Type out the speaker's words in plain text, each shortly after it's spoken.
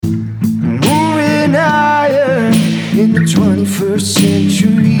in the 21st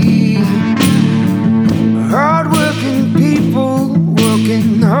century. Hard-working people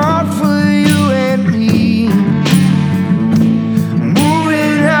working hard for you and me.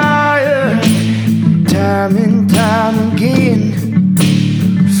 Moving higher, time and time again.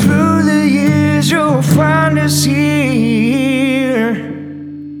 Through the years you'll find us here.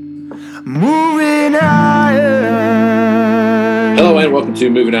 Moving higher. Hello and welcome to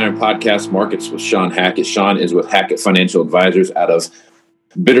Moving Iron Podcast Markets with Shawn Hackett. Shawn is with Hackett Financial Advisors out of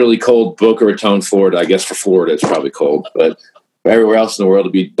bitterly cold Boca Raton, Florida. I guess for Florida it's probably cold, but everywhere else in the world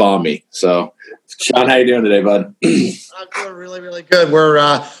it'd be balmy. So, Shawn, how you doing today, bud? I'm doing really, really good. We're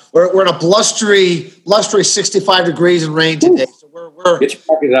in a blustery 65 degrees and rain today. So we're get your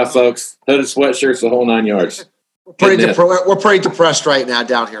pockets out, folks. Hooded sweatshirts, the whole 9 yards. We're pretty depressed right now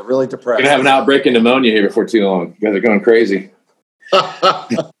down here. Really depressed. We're gonna have an outbreak of pneumonia here before too long. You guys are going crazy. All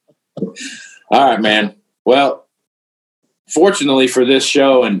right, man. Well, fortunately for this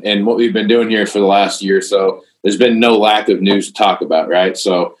show and what we've been doing here for the last year or so, there's been no lack of news to talk about, right?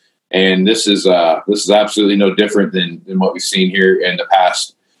 So, and this is absolutely no different than what we've seen here in the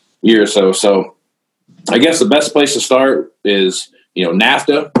past year or so. So, I guess the best place to start is,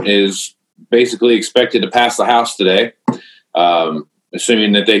 NAFTA is basically expected to pass the House today,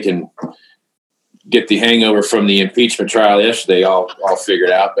 assuming that they can get the hangover from the impeachment trial yesterday all figured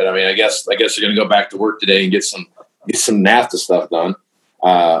out. But I mean, I guess they're going to go back to work today and get some NAFTA stuff done,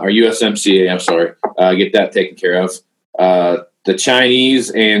 or USMCA. I'm sorry, get that taken care of. The Chinese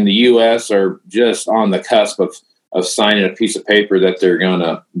and the U.S. are just on the cusp of signing a piece of paper that they're going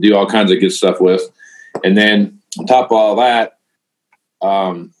to do all kinds of good stuff with. And then on top of all that,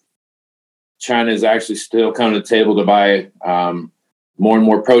 China is actually still coming to the table to buy more and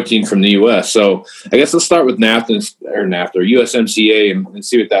more protein from the U.S. So I guess let's start with NAFTA or USMCA and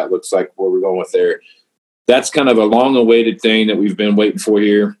see what that looks like, where we're going with there. That's kind of a long-awaited thing that we've been waiting for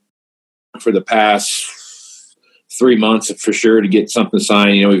here for the past 3 months for sure to get something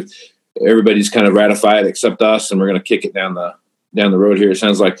signed. Everybody's kind of ratified except us, and we're going to kick it down the road here, it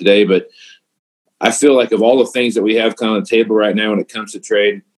sounds like today. But I feel like of all the things that we have kind of on the table right now when it comes to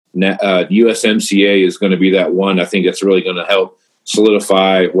trade, USMCA is going to be that one. I think that's really going to help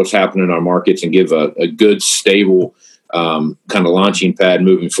solidify what's happening in our markets and give a good, stable kind of launching pad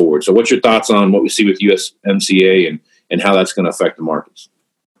moving forward. So what's your thoughts on what we see with USMCA and how that's going to affect the markets?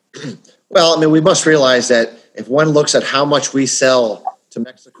 Well, I mean, we must realize that if one looks at how much we sell to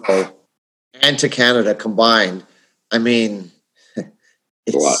Mexico and to Canada combined, I mean,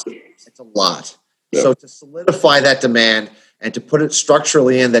 it's a lot. Yeah. So to solidify that demand and to put it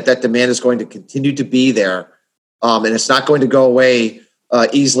structurally in that demand is going to continue to be there, and it's not going to go away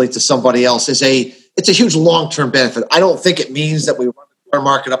easily to somebody else, it's a huge long-term benefit. I don't think it means that we run our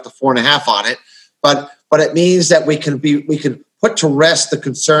market up to 4.5 on it, but it means that we can put to rest the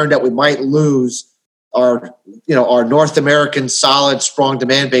concern that we might lose our North American solid, strong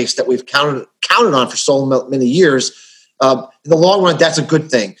demand base that we've counted on for so many years. In the long run, that's a good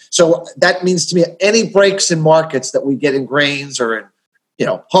thing. So that means to me, any breaks in markets that we get in grains or in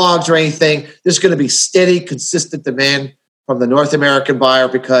hogs or anything, there's going to be steady, consistent demand from the North American buyer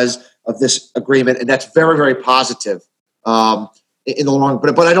because of this agreement, and that's very, very positive in the long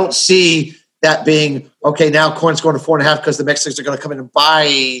run. But I don't see that being okay. Now corn's going to 4.5 because the Mexicans are going to come in and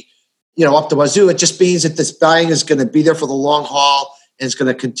buy, up to wazoo. It just means that this buying is going to be there for the long haul, and it's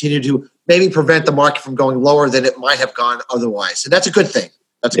going to continue to maybe prevent the market from going lower than it might have gone otherwise. And that's a good thing.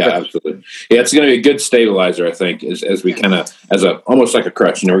 Absolutely. Yeah, it's going to be a good stabilizer, I think, as we kind of, almost like a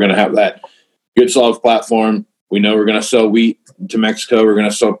crutch. We're going to have that good solid platform. We know we're going to sell wheat to Mexico. We're going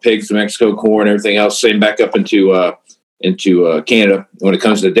to sell pigs to Mexico, corn, everything else, same back up into Canada when it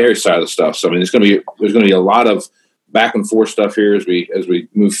comes to the dairy side of the stuff. So, I mean, there's going to be a lot of back and forth stuff here as we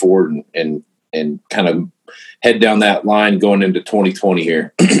move forward and kind of head down that line going into 2020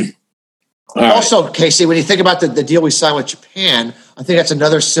 here. Also, Casey, when you think about the deal we signed with Japan, I think that's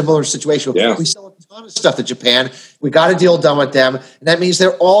another similar situation. Yeah. We sell a ton of stuff to Japan. We got a deal done with them, and that means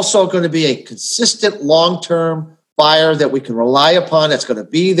they're also going to be a consistent long-term buyer that we can rely upon. That's going to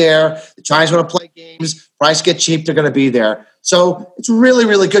be there. The Chinese want to play games. Price get cheap. They're going to be there. So it's really,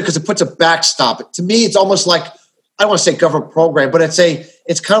 really good because it puts a backstop. To me, it's almost like, I don't want to say government program, but it's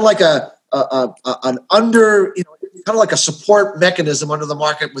kind of like kind of like a support mechanism under the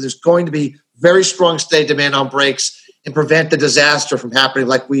market where there's going to be very strong steady demand on breaks and prevent the disaster from happening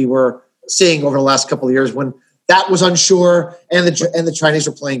like we were seeing over the last couple of years when that was unsure and the Chinese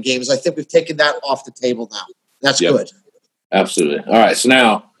were playing games. I think we've taken that off the table now. That's good. Absolutely. All right. So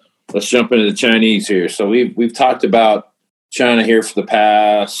now let's jump into the Chinese here. So we've talked about China here for the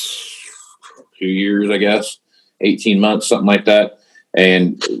past 2 years, I guess. 18 months, something like that,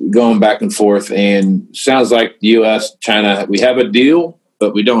 and going back and forth. And sounds like the U.S., China, we have a deal,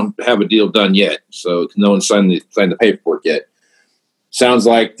 but we don't have a deal done yet. So no one signed the paperwork yet. Sounds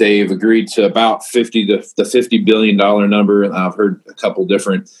like they've agreed to about the $50 billion number. I've heard a couple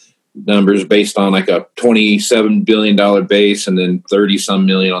different numbers based on like a $27 billion base and then 30 some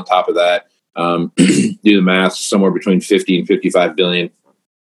million on top of that. Do the math, somewhere between 50 and 55 billion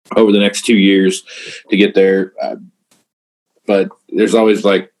over the next 2 years to get there. But there's always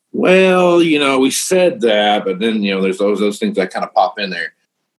like, well, we said that, but then, there's always those things that kind of pop in there.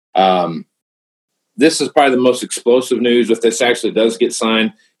 This is probably the most explosive news. If this actually does get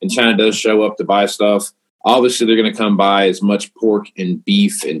signed and China does show up to buy stuff, obviously they're going to come buy as much pork and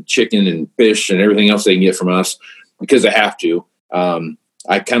beef and chicken and fish and everything else they can get from us because they have to.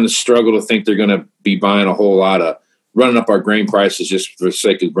 I kind of struggle to think they're going to be buying a whole lot of running up our grain prices just for the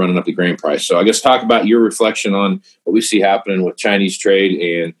sake of running up the grain price. So I guess talk about your reflection on what we see happening with Chinese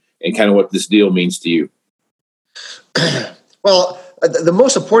trade and kind of what this deal means to you. Well, the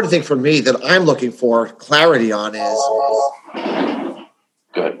most important thing for me that I'm looking for clarity on is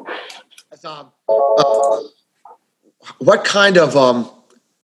good. What kind of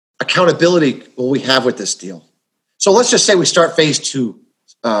accountability will we have with this deal? So let's just say we start phase 2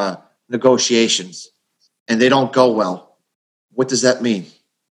 negotiations and they don't go well. What does that mean?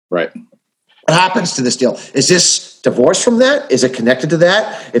 Right. What happens to this deal? Is this divorced from that? Is it connected to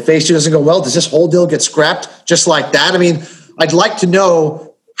that? If phase 2 doesn't go well, does this whole deal get scrapped just like that? I mean, I'd like to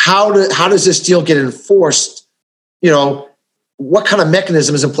know how does this deal get enforced? What kind of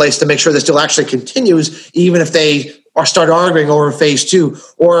mechanism is in place to make sure this deal actually continues, even if they start arguing over phase 2,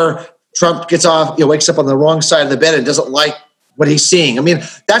 or Trump gets off, wakes up on the wrong side of the bed and doesn't like what he's seeing. I mean,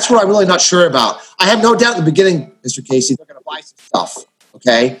 that's what I'm really not sure about. I have no doubt in the beginning, Mr. Casey, they're going to buy some stuff,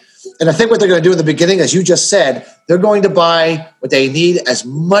 okay? And I think what they're going to do in the beginning, as you just said, they're going to buy what they need, as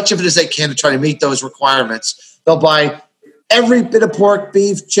much of it as they can to try to meet those requirements. They'll buy every bit of pork,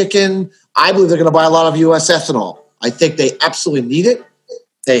 beef, chicken. I believe they're going to buy a lot of U.S. ethanol. I think they absolutely need it.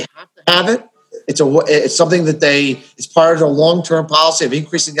 They have to have it. It's something that it's part of their long-term policy of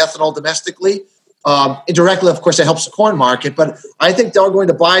increasing ethanol domestically. Indirectly, of course, it helps the corn market, but I think they're going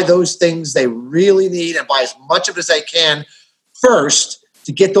to buy those things they really need and buy as much of it as they can first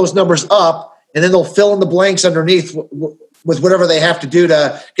to get those numbers up, and then they'll fill in the blanks underneath with whatever they have to do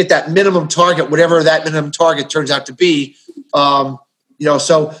to get that minimum target, whatever that minimum target turns out to be. So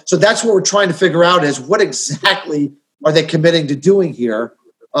that's what we're trying to figure out is what exactly are they committing to doing here?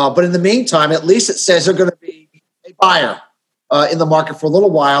 But in the meantime, at least it says they're going to be a buyer in the market for a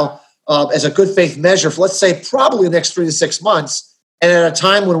little while as a good faith measure for, let's say, probably the next 3 to 6 months. And at a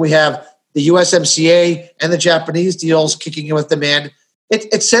time when we have the USMCA and the Japanese deals kicking in with demand,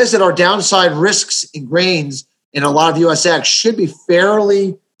 it says that our downside risks in grains in a lot of U.S. ag should be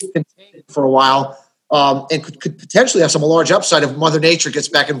fairly contained for a while. And could potentially have some large upside if Mother Nature gets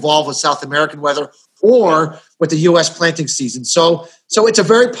back involved with South American weather or with the U.S. planting season. So it's a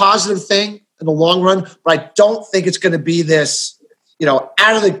very positive thing in the long run, but I don't think it's going to be this,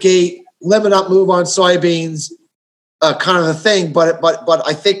 out of the gate, limit up, move on soybeans kind of a thing. But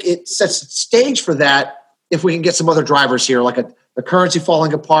I think it sets the stage for that if we can get some other drivers here, like the currency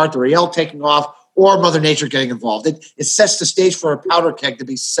falling apart, the real taking off, or Mother Nature getting involved. It sets the stage for a powder keg to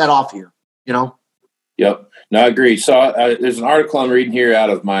be set off here, Yep. No, I agree. So there's an article I'm reading here out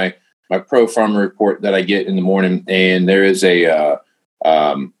of my Pro Farmer report that I get in the morning, and there is a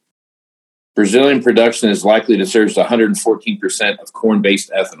Brazilian production is likely to surge to 114% of corn-based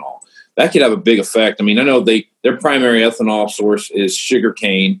ethanol. That could have a big effect. I mean, I know their primary ethanol source is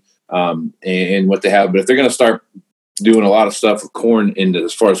sugarcane and what they have, but if they're going to start doing a lot of stuff with corn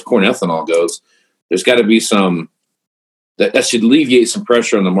as far as corn ethanol goes, there's got to be some that should alleviate some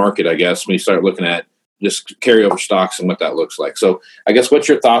pressure on the market, I guess, when you start looking at just carryover stocks and what that looks like. So I guess what's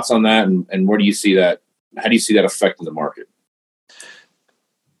your thoughts on that, and where do you see that? How do you see that affecting the market?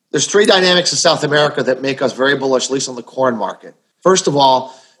 There's 3 dynamics in South America that make us very bullish, at least on the corn market. First of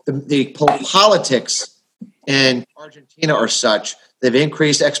all, the politics in Argentina are such they've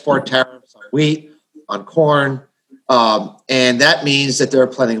increased export tariffs on wheat, on corn, and that means that they're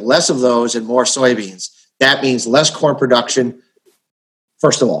planting less of those and more soybeans. That means less corn production,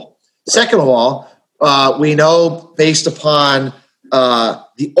 first of all. Second of all, we know based upon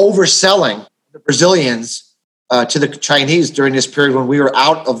the overselling of the Brazilians to the Chinese during this period when we were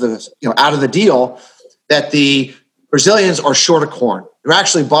out of the deal, that the Brazilians are short of corn. They're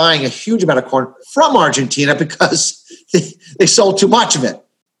actually buying a huge amount of corn from Argentina because they sold too much of it,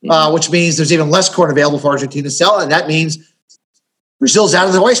 which means there's even less corn available for Argentina to sell, and that means Brazil's out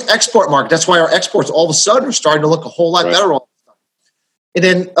of the export market. That's why our exports all of a sudden are starting to look a whole lot better. And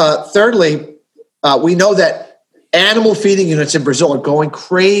then thirdly, we know that animal feeding units in Brazil are going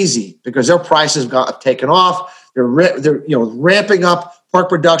crazy because their prices have taken off. They're ramping up pork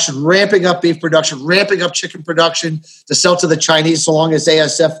production, ramping up beef production, ramping up chicken production to sell to the Chinese so long as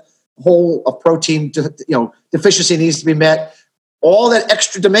ASF hole of protein deficiency needs to be met. All that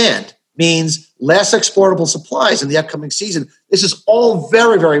extra demand means less exportable supplies in the upcoming season. This is all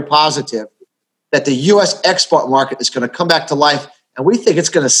very, very positive that the U.S. export market is going to come back to life, and we think it's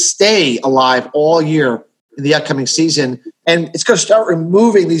going to stay alive all year in the upcoming season, and it's going to start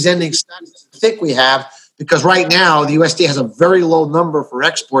removing these ending stocks I think we have, because right now the USDA has a very low number for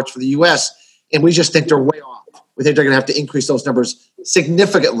exports for the U.S., and we just think they're way off. We think they're going to have to increase those numbers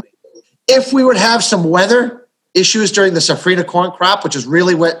significantly. If we would have some weather issues during the safrinha corn crop, which is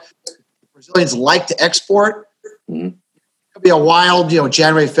really what Brazilians like to export, it could be a wild,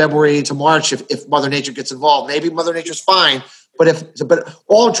 January, February to March if Mother Nature gets involved. Maybe Mother Nature's fine, but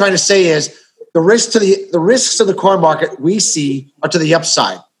all I'm trying to say is the risks to the corn market we see are to the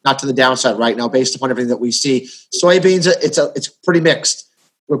upside, not to the downside right now, based upon everything that we see. Soybeans, it's pretty mixed.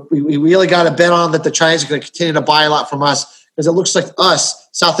 We really got to bet on that the Chinese are going to continue to buy a lot from us, because it looks like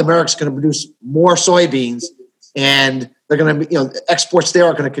South America is going to produce more soybeans, and they're going to exports there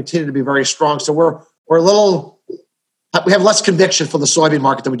are going to continue to be very strong. So we have less conviction for the soybean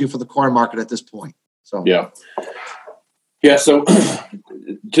market than we do for the corn market at this point. So yeah. So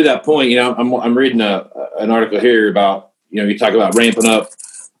to that point, I'm reading an article here about you talk about ramping up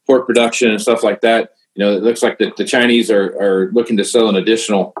pork production and stuff like that. It looks like the Chinese are looking to sell an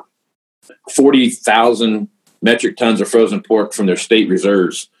additional 40,000 metric tons of frozen pork from their state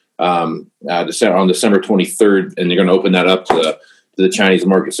reserves on December 23rd, and they're going to open that up to the Chinese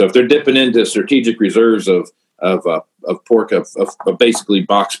market. So if they're dipping into strategic reserves of pork, of basically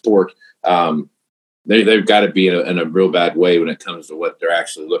boxed pork, they've got to be in a real bad way when it comes to what they're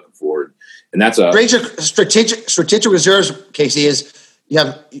actually looking for, and that's a strategic reserves. Casey,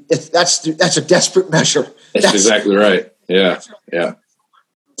 that's a desperate measure. That's exactly right. Yeah.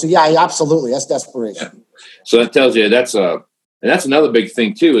 So yeah, absolutely, that's desperation. Yeah. So that tells you and that's another big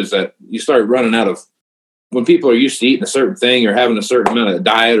thing too, is that you start running out of, when people are used to eating a certain thing or having a certain amount of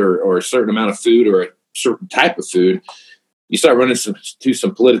diet or a certain amount of food or a certain type of food, you start running into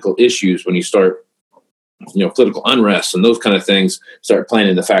some political issues when you start, political unrest and those kind of things start playing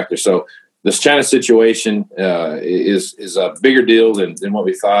into factor. So this China situation is a bigger deal than what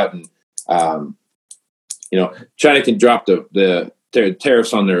we thought. And, China can drop the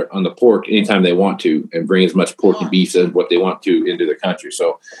tariffs on the pork anytime they want to and bring as much pork and beef as what they want to into the country.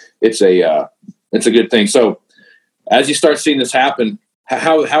 So it's a good thing. So as you start seeing this happen,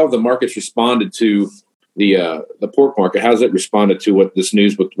 how have the markets responded to the pork market? How has it responded to what this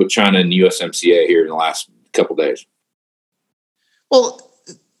news with China and USMCA here in the last couple of days? Well,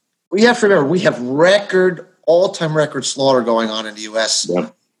 we have to remember we have all-time record slaughter going on in the U.S. Yeah.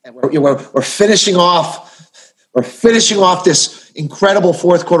 And we're finishing off this incredible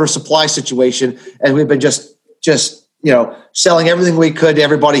fourth quarter supply situation, and we've been just selling everything we could to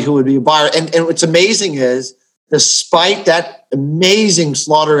everybody who would be a buyer. And what's amazing is, despite that amazing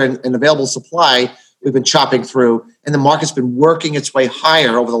slaughter and available supply, we've been chopping through, and the market's been working its way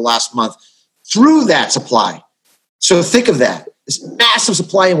higher over the last month through that supply. So think of that. This massive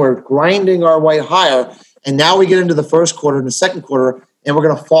supply, and we're grinding our way higher. And now we get into the first quarter and the second quarter, and we're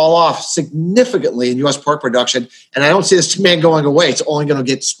going to fall off significantly in U.S. pork production. And I don't see this demand going away. It's only going to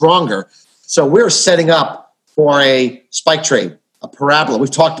get stronger. So we're setting up for a spike trade, a parabola.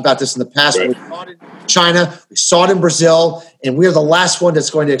 We've talked about this in the past. Right. We saw it in China. We saw it in Brazil. And we're the last one that's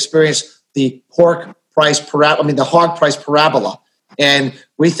going to experience the hog price parabola. And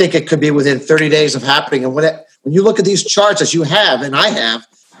we think it could be within 30 days of happening. And when you look at these charts, as you have and I have,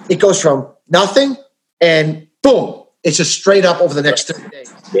 it goes from nothing and boom, it's just straight up over the next 30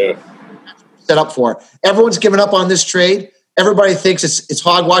 days. Yeah. That's what we're set up for. Everyone's given up on this trade. Everybody thinks it's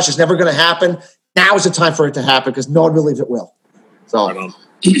hogwash. It's never going to happen. Now is the time for it to happen because no one believes it will. So,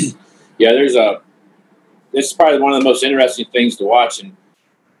 yeah, this is probably one of the most interesting things to watch. And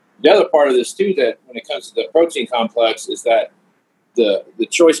the other part of this too, that when it comes to the protein complex, is that the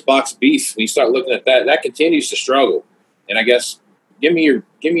choice box beef, when you start looking at that continues to struggle. And I guess give me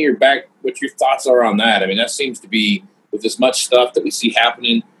your back, what your thoughts are on that. I mean, that seems to be, with as much stuff that we see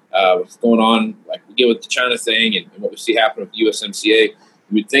happening, what's going on, like we get with the China thing and what we see happening with the USMCA, you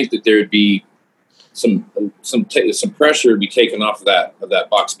would think that there would be some pressure to be taken off of that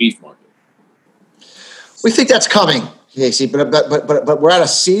box beef market. We think that's coming, Casey, but we're at a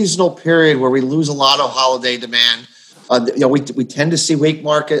seasonal period where we lose a lot of holiday demand. We tend to see weak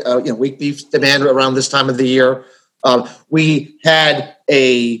beef demand around this time of the year. We had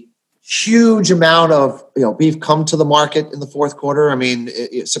a huge amount of beef come to the market in the fourth quarter. I mean,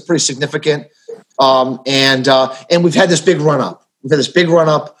 it's a pretty significant, and we've had this big run up. We've had this big run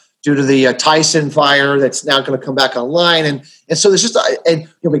up due to the Tyson fire that's now going to come back online, and so there's just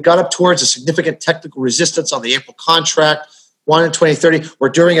we got up towards a significant technical resistance on the April contract, 1 in 2030. We're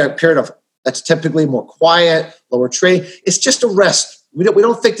during a period of that's typically more quiet, lower trade. It's just a rest. We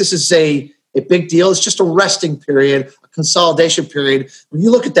don't think this is a big deal. It's just a resting period, a consolidation period. When you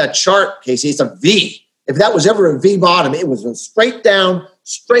look at that chart, Casey, it's a V. If that was ever a V bottom, it was straight down,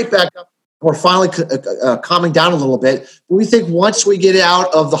 straight back up. We're finally calming down a little bit. But we think once we get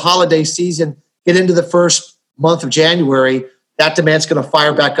out of the holiday season, get into the first month of January, that demand's going to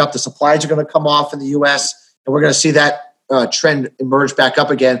fire back up. The supplies are going to come off in the U.S., and we're going to see that trend emerge back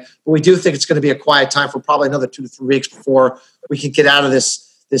up again. But we do think it's going to be a quiet time for probably another 2 to 3 weeks before we can get out of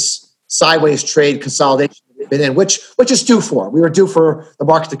this sideways trade consolidation we've been in, which is due for. We were due for the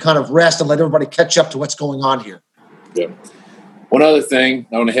market to kind of rest and let everybody catch up to what's going on here. Yeah. One other thing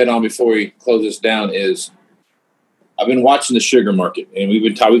I want to hit on before we close this down is I've been watching the sugar market, and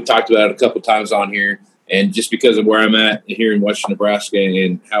we've talked about it a couple of times on here. And just because of where I'm at here in Western Nebraska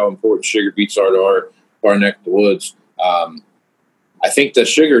and how important sugar beets are to our neck of the woods, I think the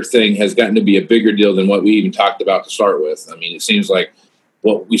sugar thing has gotten to be a bigger deal than what we even talked about to start with. I mean, it seems like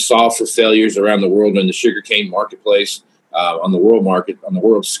what we saw for failures around the world in the sugarcane marketplace on the world market, on the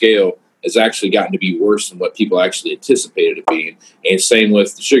world scale, has actually gotten to be worse than what people actually anticipated it being. And same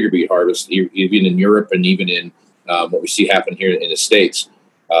with the sugar beet harvest, even in Europe and even in what we see happen here in the States.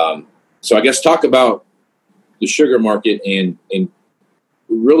 So I guess talk about the sugar market, and it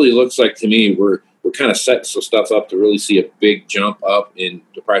really looks like to me we're kind of setting some stuff up to really see a big jump up in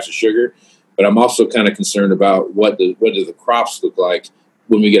the price of sugar. But I'm also kind of concerned about what do the crops look like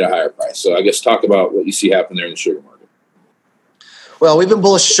when we get a higher price. So I guess talk about what you see happen there in the sugar market. Well, we've been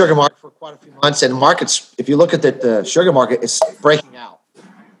bullish sugar market for quite a few months, and markets, if you look at the sugar market, it's breaking out,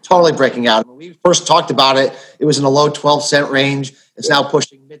 totally breaking out. When we first talked about it, it was in the low 12-cent range. It's now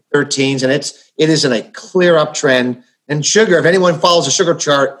pushing mid-13s, and it is in a clear uptrend. And sugar, if anyone follows a sugar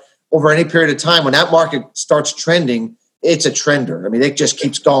chart over any period of time, when that market starts trending, it's a trender. I mean, it just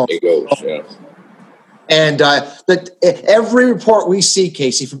keeps going. It goes, yeah. And every report we see,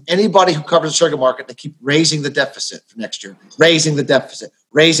 Casey, from anybody who covers the sugar market, they keep raising the deficit for next year, raising the deficit,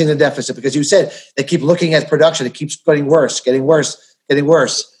 because you said they keep looking at production. It keeps getting worse.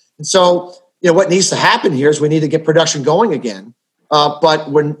 And so, what needs to happen here is we need to get production going again. But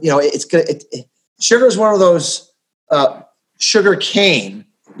when, sugar is one of those sugar cane,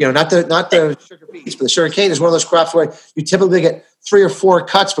 not the sugar beets, but the sugar cane is one of those crops where you typically get 3 or 4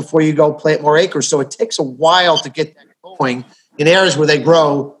 cuts before you go plant more acres. So it takes a while to get that going in areas where they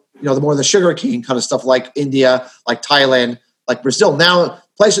grow, the more the sugar cane kind of stuff, like India, like Thailand, like Brazil. Now,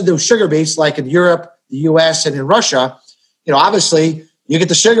 places do sugar beets like in Europe, the US, and in Russia, obviously you get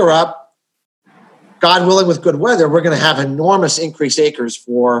the sugar up, God willing, with good weather, we're going to have enormous increased acres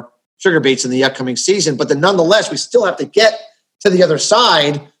for sugar beets in the upcoming season. But then nonetheless, we still have to get to the other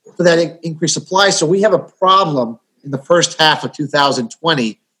side for that increased supply. So we have a problem in the first half of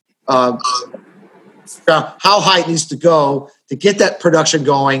 2020, how high it needs to go to get that production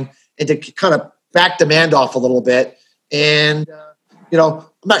going and to kind of back demand off a little bit. And, I'm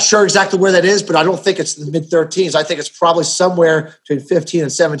not sure exactly where that is, but I don't think it's the mid-13s. I think it's probably somewhere between 15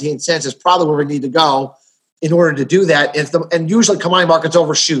 and 17 cents is probably where we need to go in order to do that. And usually commodity markets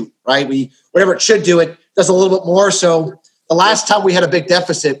overshoot, right? Whatever it should do, it does a little bit more. So the last time we had a big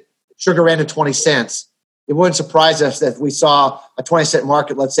deficit, sugar ran to 20 cents. It wouldn't surprise us that we saw a 20-cent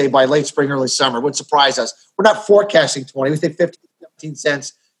market, let's say, by late spring, early summer. It wouldn't surprise us. We're not forecasting 20. We think 15, 17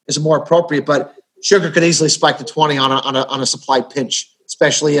 cents is more appropriate, but sugar could easily spike to 20 on a supply pinch,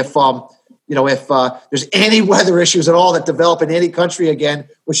 especially if there's any weather issues at all that develop in any country again,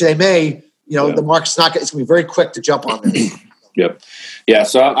 which they may, the market's it's going to be very quick to jump on them. Yep. Yeah,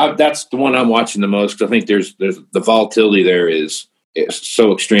 so that's the one I'm watching the most, because I think there's the volatility there is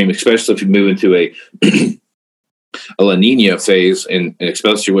so extreme, especially if you move into a La Nina phase, and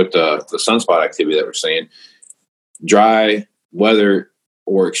especially with the sunspot activity that we're seeing. Dry weather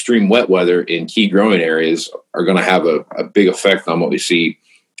or extreme wet weather in key growing areas are going to have a big effect on what we see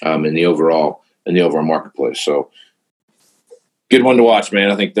in the overall marketplace. So good one to watch,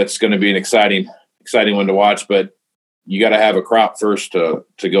 man. I think that's going to be an exciting one to watch, but you got to have a crop first to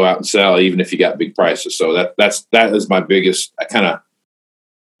go out and sell, even if you got big prices. So that is my biggest. That's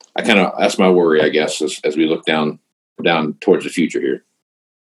my worry, I guess, as we look down towards the future here.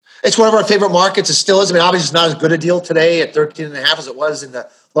 It's one of our favorite markets. It still is. I mean, obviously, it's not as good a deal today at 13.5 as it was in the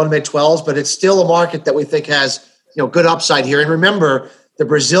low to mid 12s, but it's still a market that we think has good upside here. And remember, the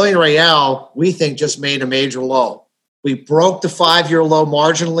Brazilian real, we think, just made a major low. We broke the 5-year low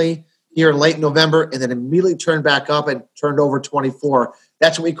marginally here in late November, and then immediately turned back up and turned over 24.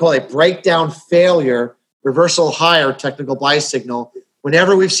 That's what we call a breakdown failure, reversal higher technical buy signal.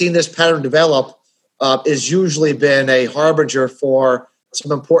 Whenever we've seen this pattern develop, is usually been a harbinger for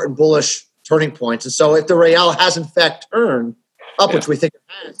some important bullish turning points. And so if the real has in fact turned up, which we think it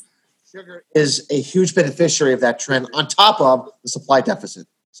has, sugar is a huge beneficiary of that trend on top of the supply deficit.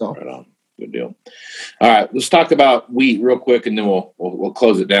 So right on. Good deal. All right, let's talk about wheat real quick, and then we'll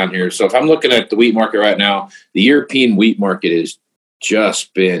close it down here. So if I'm looking at the wheat market right now, the European wheat market has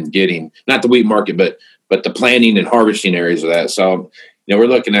just been getting, not the wheat market, but the planting and harvesting areas of that. So we're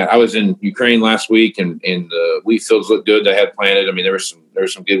looking at. I was in Ukraine last week, and the wheat fields looked good. They had planted. I mean, there was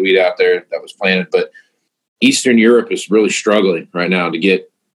some good wheat out there that was planted, but Eastern Europe is really struggling right now to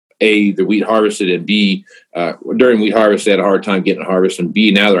get A, the wheat harvested, and B, during wheat harvest, they had a hard time getting it harvested, and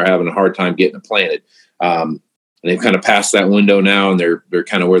B, now they're having a hard time getting it planted. And they've kind of passed that window now, and they're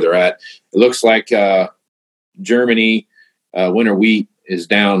kind of where they're at. It looks like Germany winter wheat is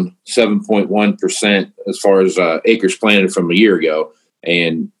down 7.1% as far as acres planted from a year ago.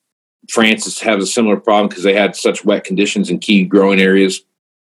 And France has a similar problem because they had such wet conditions in key growing areas.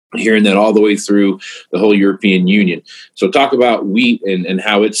 Hearing that all the way through the whole European Union. So talk about wheat and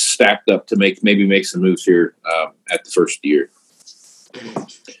how it's stacked up to maybe make some moves here at the first year.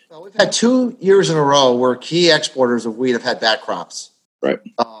 Well, we've had 2 years in a row where key exporters of wheat have had bad crops. Right.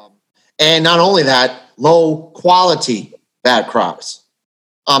 And not only that, low quality bad crops.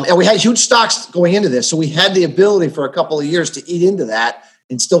 And we had huge stocks going into this. So we had the ability for a couple of years to eat into that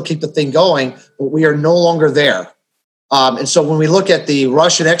and still keep the thing going, but we are no longer there. And so when we look at the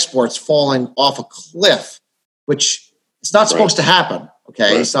Russian exports falling off a cliff, which it's not supposed to happen,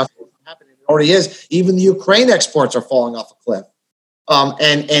 okay? Right. It's not supposed to happen. It already is. Even the Ukraine exports are falling off a cliff.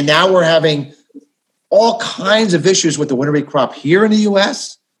 And now we're having all kinds of issues with the winter wheat crop here in the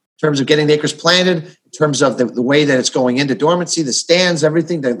U.S. in terms of getting the acres planted, in terms of the way that it's going into dormancy, the stands,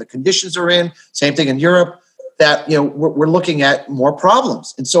 everything, the conditions are in. Same thing in Europe, that we're looking at more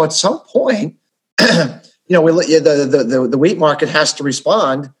problems. And so at some point, the wheat market has to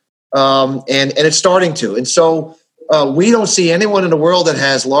respond, and it's starting to. And so we don't see anyone in the world that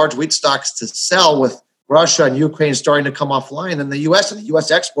has large wheat stocks to sell with Russia and Ukraine starting to come offline. And the U.S. and the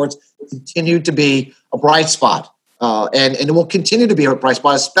U.S. exports continue to be a bright spot. And it will continue to be a bright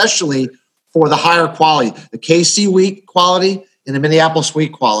spot, especially for the higher quality, the KC wheat quality and the Minneapolis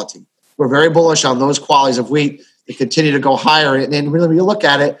wheat quality. We're very bullish on those qualities of wheat that continue to go higher. And really, when you look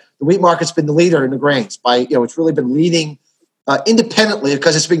at it, the wheat market's been the leader in the grains. It's really been leading independently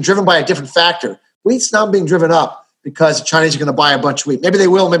because it's being driven by a different factor. Wheat's not being driven up because the Chinese are going to buy a bunch of wheat. Maybe they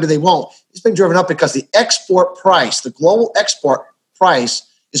will, maybe they won't. It's being driven up because the export price, the global export price,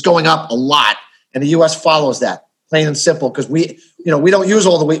 is going up a lot, and the U.S. follows that, plain and simple, because we don't use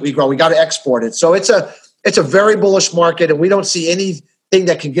all the wheat we grow. We got to export it. So it's a very bullish market, and we don't see anything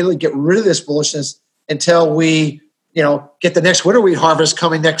that can get rid of this bullishness until we get the next winter wheat harvest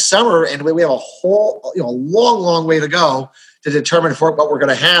coming next summer, and we have a whole, long way to go to determine what we're going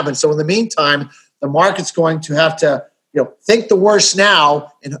to have. And so in the meantime, the market's going to have to, think the worst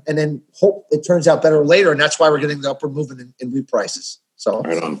now and then hope it turns out better later. And that's why we're getting the upward movement in wheat prices. So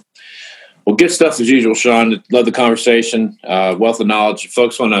right on. Well, good stuff as usual, Shawn. Love the conversation, wealth of knowledge. If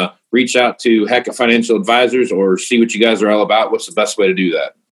folks want to reach out to Hackett Financial Advisors or see what you guys are all about, what's the best way to do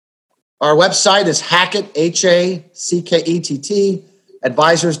that? Our website is Hackett, Hackett,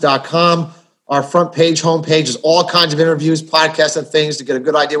 advisors.com. Our front page, homepage is all kinds of interviews, podcasts, and things to get a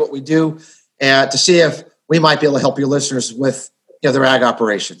good idea what we do and to see if we might be able to help your listeners with their ag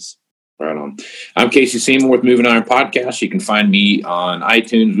operations. Right on. I'm Casey Seymour with Moving Iron Podcast. You can find me on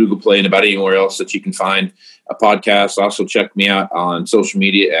iTunes, Google Play, and about anywhere else that you can find a podcast. Also check me out on social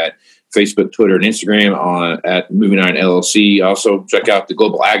media at Facebook, Twitter, and Instagram at Moving Iron LLC. Also check out the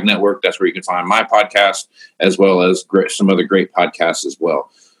Global Ag Network. That's where you can find my podcast as well as some other great podcasts as well.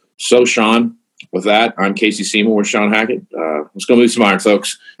 So, Shawn, with that, I'm Casey Seymour with Shawn Hackett. Let's go move some iron,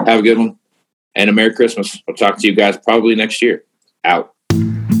 folks. Have a good one and a Merry Christmas. I'll talk to you guys probably next year. Out.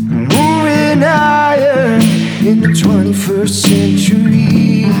 Moving iron in the 21st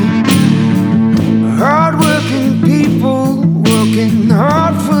century.